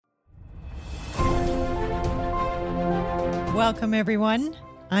Welcome, everyone.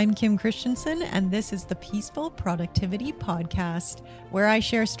 I'm Kim Christensen, and this is the Peaceful Productivity Podcast, where I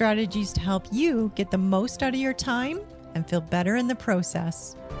share strategies to help you get the most out of your time and feel better in the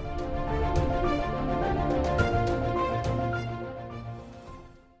process.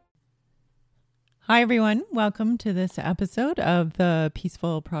 Hi, everyone. Welcome to this episode of the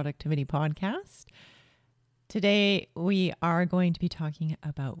Peaceful Productivity Podcast. Today, we are going to be talking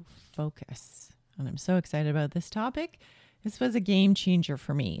about focus, and I'm so excited about this topic. This was a game changer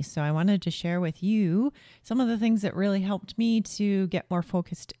for me, so I wanted to share with you some of the things that really helped me to get more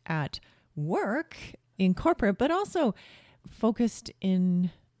focused at work in corporate, but also focused in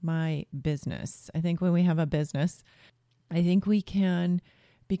my business. I think when we have a business, I think we can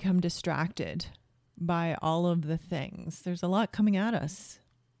become distracted by all of the things. There's a lot coming at us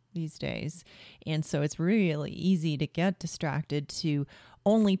these days, and so it's really easy to get distracted, to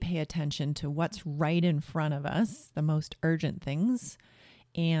only pay attention to what's right in front of us, the most urgent things,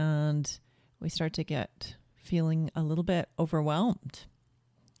 and we start to get feeling a little bit overwhelmed.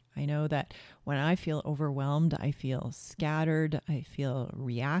 I know that when I feel overwhelmed, I feel scattered, I feel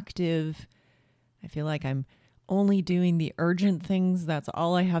reactive, I feel like I'm only doing the urgent things, that's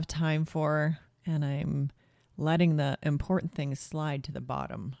all I have time for, and I'm letting the important things slide to the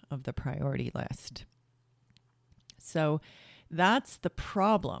bottom of the priority list. So that's the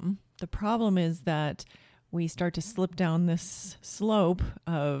problem. The problem is that we start to slip down this slope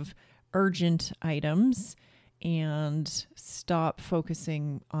of urgent items and stop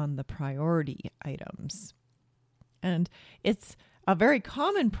focusing on the priority items. And it's a very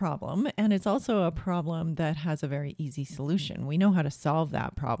common problem, and it's also a problem that has a very easy solution. We know how to solve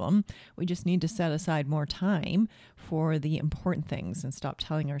that problem. We just need to set aside more time for the important things and stop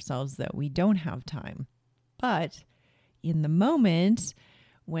telling ourselves that we don't have time. But in the moment,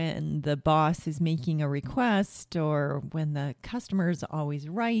 when the boss is making a request, or when the customer is always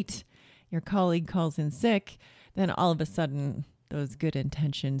right, your colleague calls in sick, then all of a sudden those good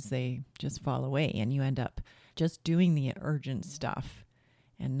intentions, they just fall away, and you end up just doing the urgent stuff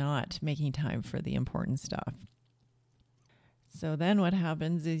and not making time for the important stuff. So then what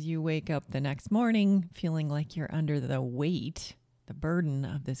happens is you wake up the next morning feeling like you're under the weight, the burden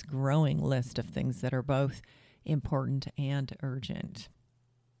of this growing list of things that are both important and urgent.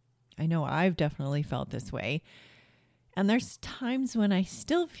 I know I've definitely felt this way. And there's times when I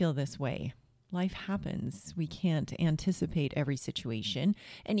still feel this way. Life happens. We can't anticipate every situation.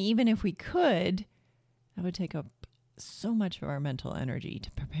 And even if we could, that would take up so much of our mental energy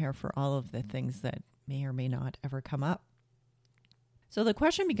to prepare for all of the things that may or may not ever come up. So the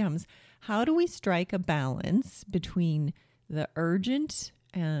question becomes, how do we strike a balance between the urgent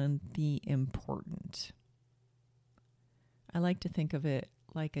and the important? I like to think of it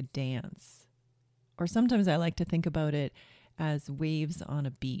like a dance, or sometimes I like to think about it as waves on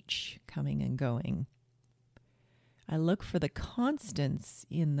a beach coming and going. I look for the constants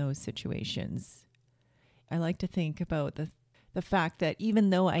in those situations. I like to think about the fact that even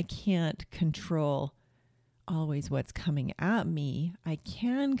though I can't control always what's coming at me, I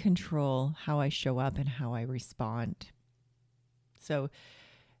can control how I show up and how I respond. So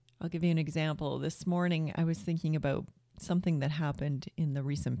I'll give you an example. This morning, I was thinking about something that happened in the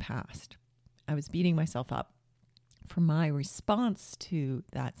recent past. I was beating myself up for my response to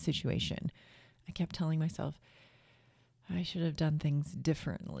that situation. I kept telling myself, I should have done things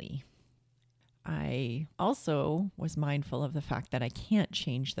differently. I also was mindful of the fact that I can't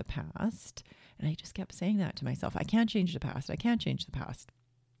change the past. And I just kept saying that to myself. I can't change the past. I can't change the past.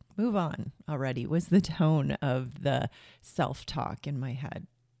 Move on already was the tone of the self-talk in my head.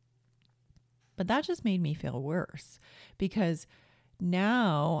 But that just made me feel worse, because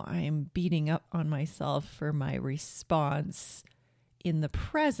now I'm beating up on myself for my response in the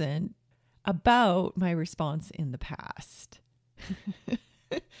present about my response in the past. It's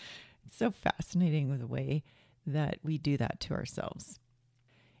so fascinating with the way that we do that to ourselves.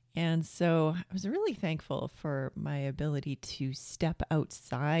 And so I was really thankful for my ability to step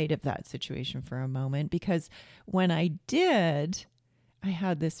outside of that situation for a moment, because when I did, I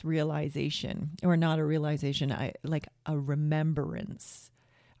had this realization, or not a realization, like a remembrance.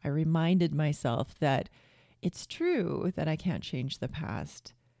 I reminded myself that it's true that I can't change the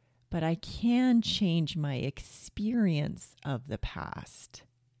past, but I can change my experience of the past.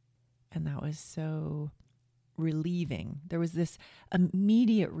 And that was so relieving. There was this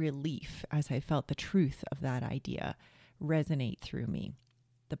immediate relief as I felt the truth of that idea resonate through me.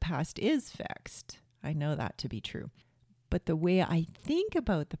 The past is fixed. I know that to be true. But the way I think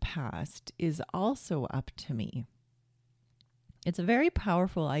about the past is also up to me. It's a very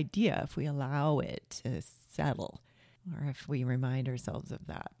powerful idea if we allow it to settle. or if we remind ourselves of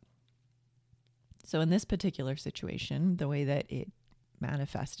that. So in this particular situation, the way that it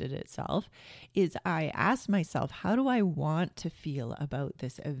manifested itself is I asked myself, how do I want to feel about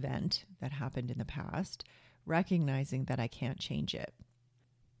this event that happened in the past, recognizing that I can't change it?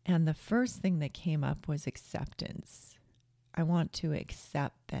 And the first thing that came up was acceptance. I want to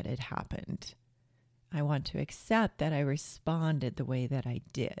accept that it happened. I want to accept that I responded the way that I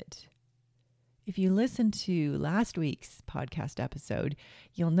did. If you listened to last week's podcast episode,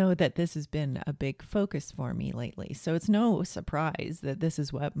 you'll know that this has been a big focus for me lately. So it's no surprise that this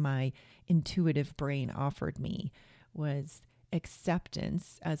is what my intuitive brain offered me, was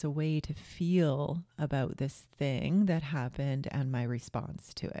acceptance as a way to feel about this thing that happened and my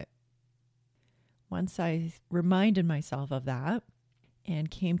response to it. Once I reminded myself of that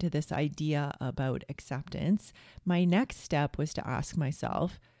and came to this idea about acceptance, my next step was to ask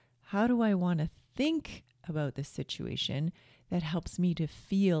myself, how do I want to think about this situation that helps me to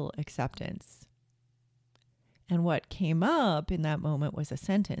feel acceptance? And what came up in that moment was a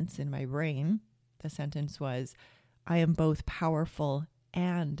sentence in my brain. The sentence was, I am both powerful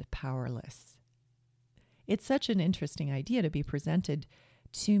and powerless. It's such an interesting idea to be presented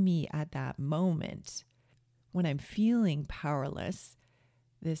to me at that moment. When I'm feeling powerless,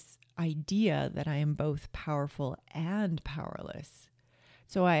 this idea that I am both powerful and powerless.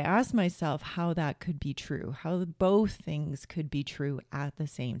 So I asked myself how that could be true, how both things could be true at the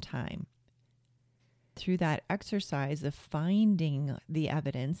same time. Through that exercise of finding the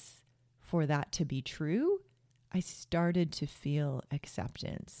evidence for that to be true, I started to feel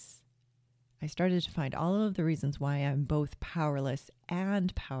acceptance. I started to find all of the reasons why I'm both powerless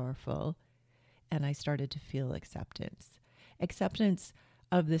and powerful, and I started to feel acceptance. Acceptance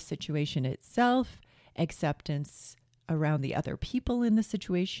of the situation itself, acceptance around the other people in the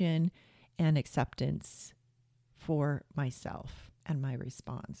situation, and acceptance for myself and my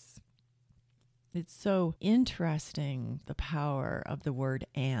response. It's so interesting, the power of the word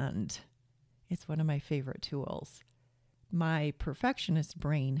 "and." It's one of my favorite tools. My perfectionist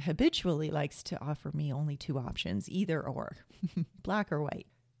brain habitually likes to offer me only two options, either or, black or white.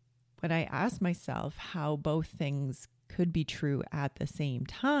 When I ask myself how both things could be true at the same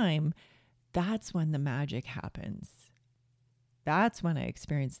time, that's when the magic happens. That's when I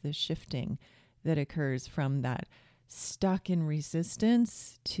experience the shifting that occurs from that stuck in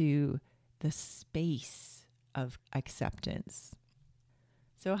resistance to the space of acceptance.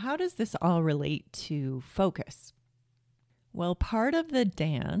 So how does this all relate to focus? Well, part of the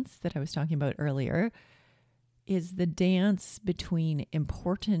dance that I was talking about earlier is the dance between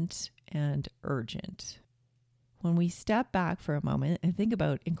important and urgent. When we step back for a moment and think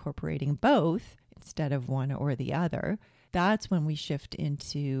about incorporating both instead of one or the other, that's when we shift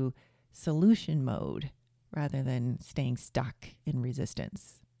into solution mode rather than staying stuck in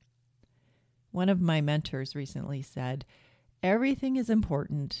resistance. One of my mentors recently said, everything is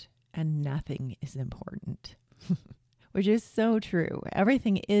important and nothing is important, which is so true.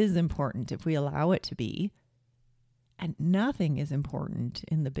 Everything is important if we allow it to be, and nothing is important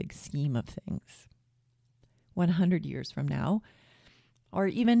in the big scheme of things. 100 years from now, or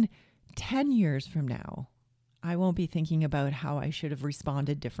even 10 years from now, I won't be thinking about how I should have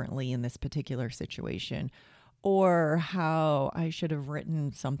responded differently in this particular situation, or how I should have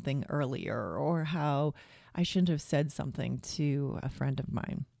written something earlier, or how I shouldn't have said something to a friend of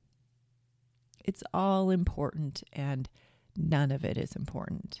mine. It's all important and none of it is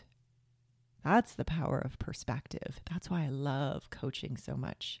important. That's the power of perspective. That's why I love coaching so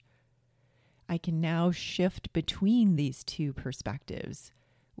much. I can now shift between these two perspectives,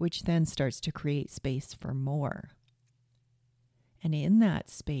 which then starts to create space for more. And in that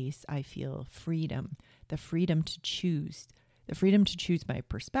space, I feel freedom, the freedom to choose my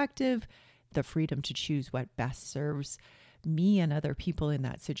perspective, the freedom to choose what best serves me and other people in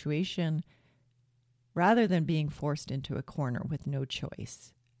that situation, rather than being forced into a corner with no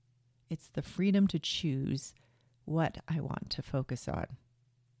choice. It's the freedom to choose what I want to focus on.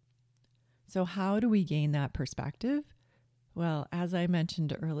 So how do we gain that perspective? Well, as I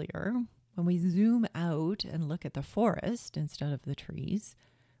mentioned earlier, when we zoom out and look at the forest instead of the trees,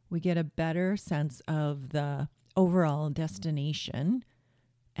 we get a better sense of the overall destination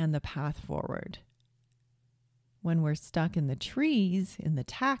and the path forward. When we're stuck in the trees, in the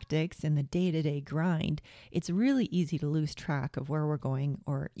tactics, in the day-to-day grind, it's really easy to lose track of where we're going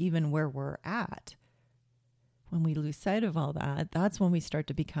or even where we're at. When we lose sight of all that, that's when we start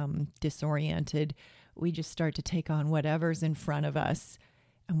to become disoriented. We just start to take on whatever's in front of us,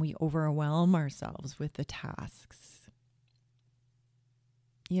 and we overwhelm ourselves with the tasks.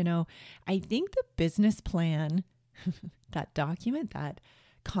 You know, I think the business plan that document, that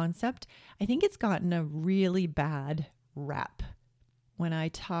concept, I think it's gotten a really bad rep. When I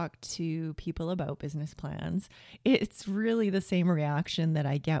talk to people about business plans, it's really the same reaction that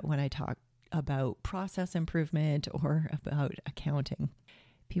I get when I talk about process improvement or about accounting.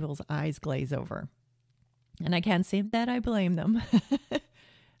 People's eyes glaze over. And I can't say that I blame them.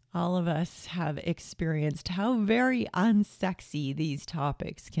 All of us have experienced how very unsexy these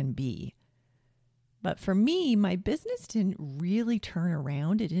topics can be. But for me, my business didn't really turn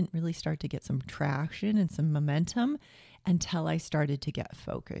around. It didn't really start to get some traction and some momentum until I started to get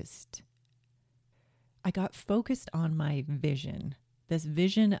focused. I got focused on my vision, this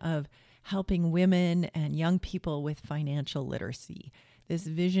vision of helping women and young people with financial literacy, this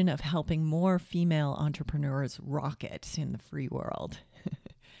vision of helping more female entrepreneurs rocket in the free world.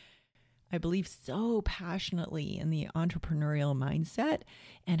 I believe so passionately in the entrepreneurial mindset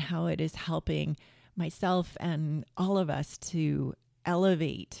and how it is helping myself and all of us to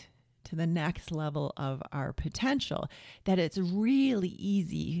elevate to the next level of our potential, that it's really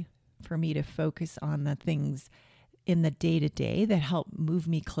easy for me to focus on the things in the day-to-day that help move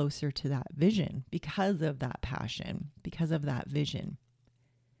me closer to that vision because of that passion, because of that vision.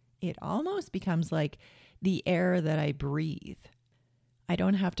 It almost becomes like the air that I breathe. I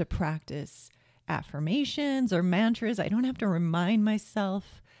don't have to practice affirmations or mantras. I don't have to remind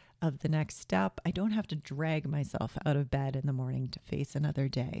myself of the next step. I don't have to drag myself out of bed in the morning to face another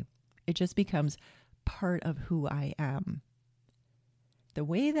day. It just becomes part of who I am. The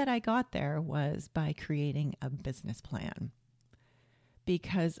way that I got there was by creating a business plan.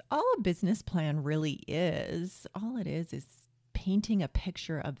 Because all a business plan really is, all it is painting a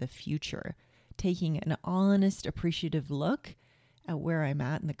picture of the future, taking an honest, appreciative look at where I'm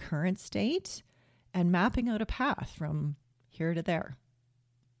at in the current state and mapping out a path from here to there.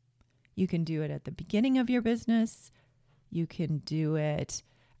 You can do it at the beginning of your business. You can do it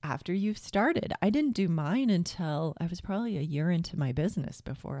after you've started. I didn't do mine until I was probably a year into my business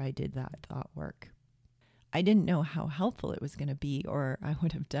before I did that thought work. I didn't know how helpful it was going to be, or I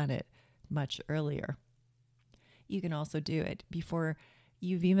would have done it much earlier. You can also do it before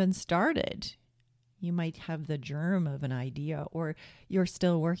you've even started. You might have the germ of an idea, or you're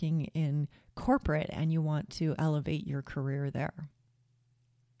still working in corporate and you want to elevate your career there.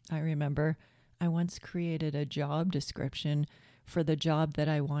 I remember I once created a job description for the job that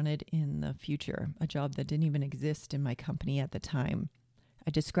I wanted in the future, a job that didn't even exist in my company at the time.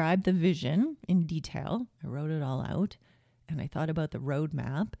 I described the vision in detail. I wrote it all out, and I thought about the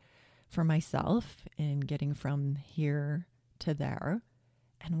roadmap for myself in getting from here to there.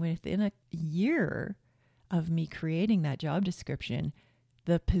 And within a year of me creating that job description,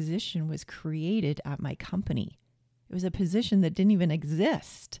 the position was created at my company. It was a position that didn't even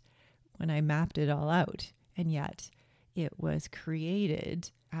exist when I mapped it all out. And yet it was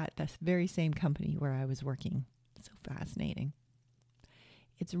created at the very same company where I was working. So fascinating.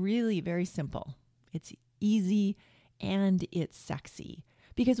 It's really very simple. It's easy and it's sexy.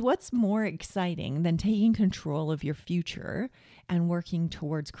 Because what's more exciting than taking control of your future and working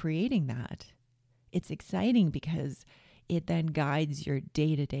towards creating that? It's exciting because it then guides your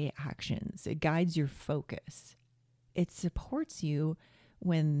day-to-day actions. It guides your focus. It supports you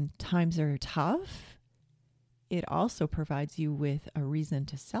when times are tough. It also provides you with a reason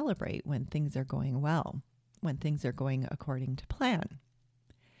to celebrate when things are going well, when things are going according to plan.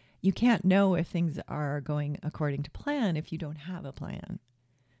 You can't know if things are going according to plan if you don't have a plan.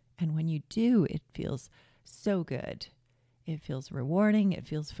 And when you do, it feels so good. It feels rewarding. It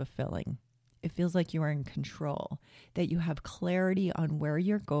feels fulfilling. It feels like you are in control, that you have clarity on where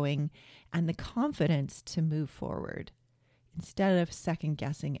you're going and the confidence to move forward instead of second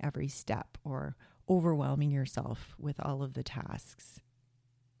guessing every step or overwhelming yourself with all of the tasks.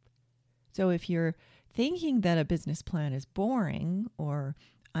 So if you're thinking that a business plan is boring or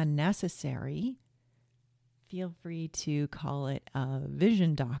unnecessary, feel free to call it a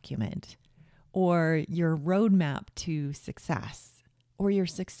vision document or your roadmap to success or your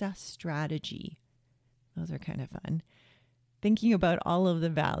success strategy. Those are kind of fun. Thinking about all of the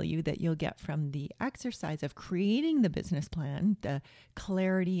value that you'll get from the exercise of creating the business plan, the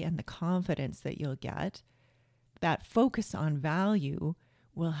clarity and the confidence that you'll get, that focus on value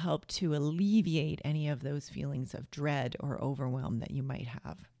will help to alleviate any of those feelings of dread or overwhelm that you might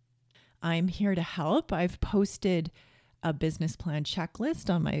have. I'm here to help. I've posted a business plan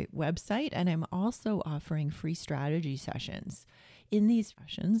checklist on my website, and I'm also offering free strategy sessions. In these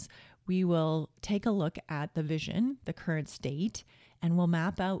sessions, we will take a look at the vision, the current state, and we'll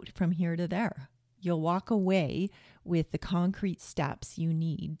map out from here to there. You'll walk away with the concrete steps you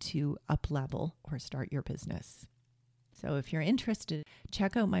need to up-level or start your business. So if you're interested,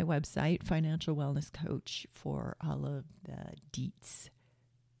 check out my website, Financial Wellness Coach, for all of the deets.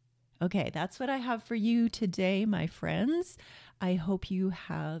 Okay, that's what I have for you today, my friends. I hope you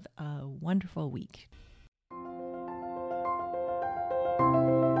have a wonderful week.